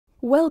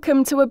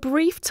Welcome to a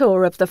brief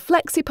tour of the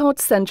fleXipod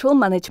Central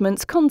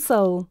Management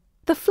Console.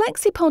 The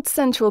fleXipod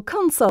Central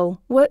Console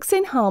works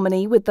in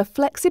harmony with the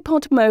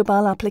fleXipod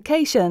mobile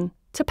application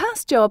to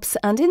pass jobs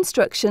and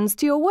instructions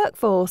to your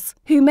workforce,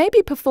 who may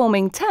be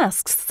performing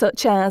tasks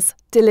such as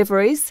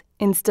deliveries,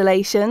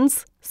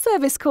 installations,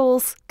 service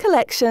calls,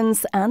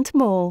 collections, and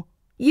more.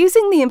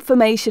 Using the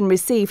information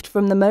received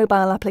from the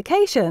mobile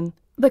application,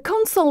 the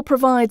console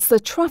provides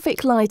the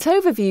traffic light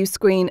overview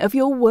screen of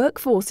your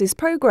workforce's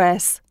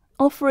progress,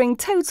 offering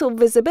total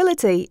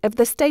visibility of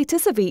the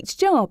status of each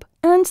job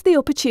and the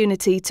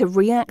opportunity to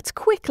react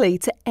quickly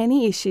to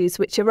any issues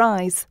which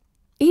arise.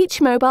 Each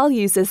mobile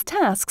user's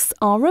tasks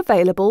are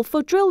available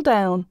for drill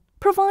down,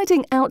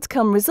 providing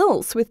outcome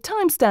results with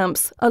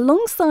timestamps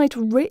alongside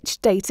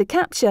rich data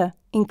capture,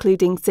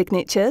 including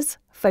signatures,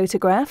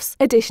 photographs,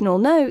 additional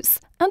notes,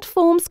 and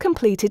forms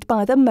completed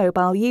by the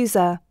mobile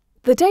user.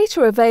 The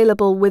data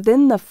available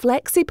within the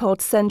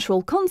fleXipod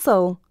Central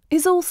Console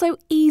is also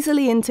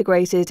easily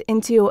integrated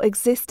into your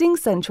existing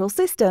central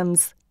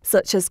systems,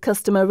 such as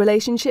customer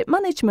relationship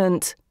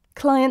management,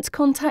 client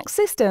contact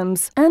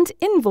systems, and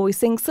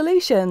invoicing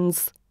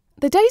solutions.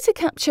 The data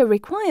capture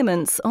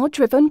requirements are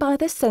driven by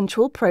the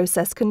central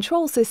process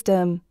control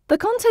system. The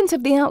content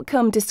of the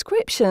outcome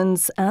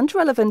descriptions and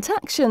relevant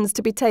actions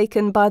to be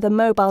taken by the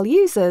mobile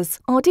users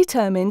are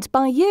determined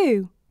by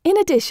you. In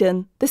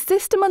addition, the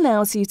system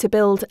allows you to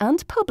build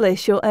and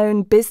publish your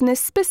own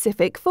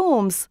business-specific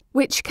forms,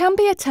 which can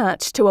be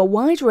attached to a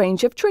wide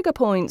range of trigger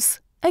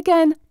points,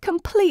 again,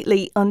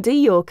 completely under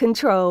your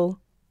control.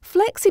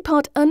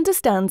 fleXipod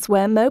understands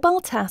where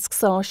mobile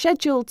tasks are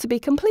scheduled to be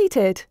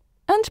completed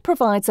and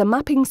provides a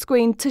mapping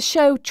screen to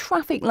show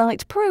traffic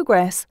light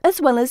progress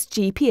as well as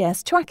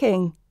GPS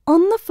tracking.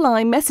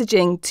 On-the-fly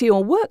messaging to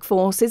your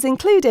workforce is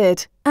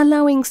included,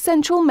 allowing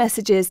central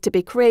messages to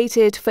be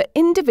created for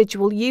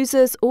individual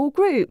users or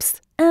groups,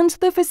 and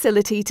the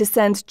facility to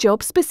send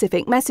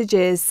job-specific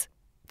messages.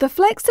 The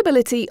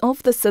flexibility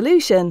of the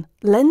solution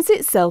lends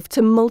itself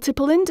to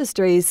multiple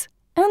industries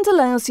and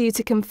allows you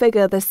to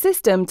configure the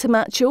system to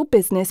match your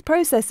business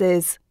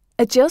processes,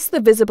 adjust the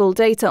visible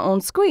data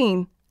on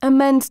screen,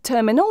 amend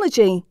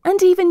terminology,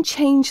 and even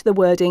change the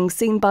wording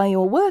seen by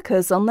your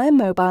workers on their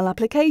mobile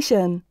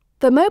application.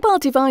 The mobile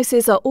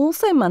devices are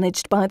also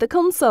managed by the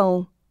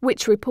console,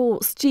 which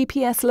reports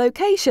GPS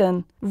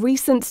location,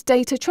 recent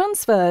data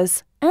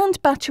transfers,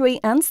 and battery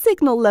and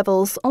signal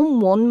levels on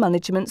one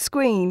management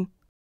screen.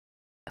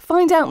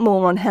 Find out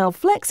more on how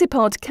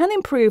fleXipod can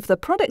improve the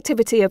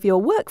productivity of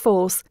your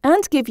workforce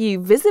and give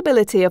you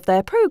visibility of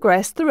their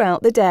progress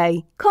throughout the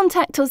day.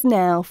 Contact us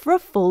now for a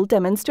full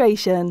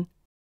demonstration.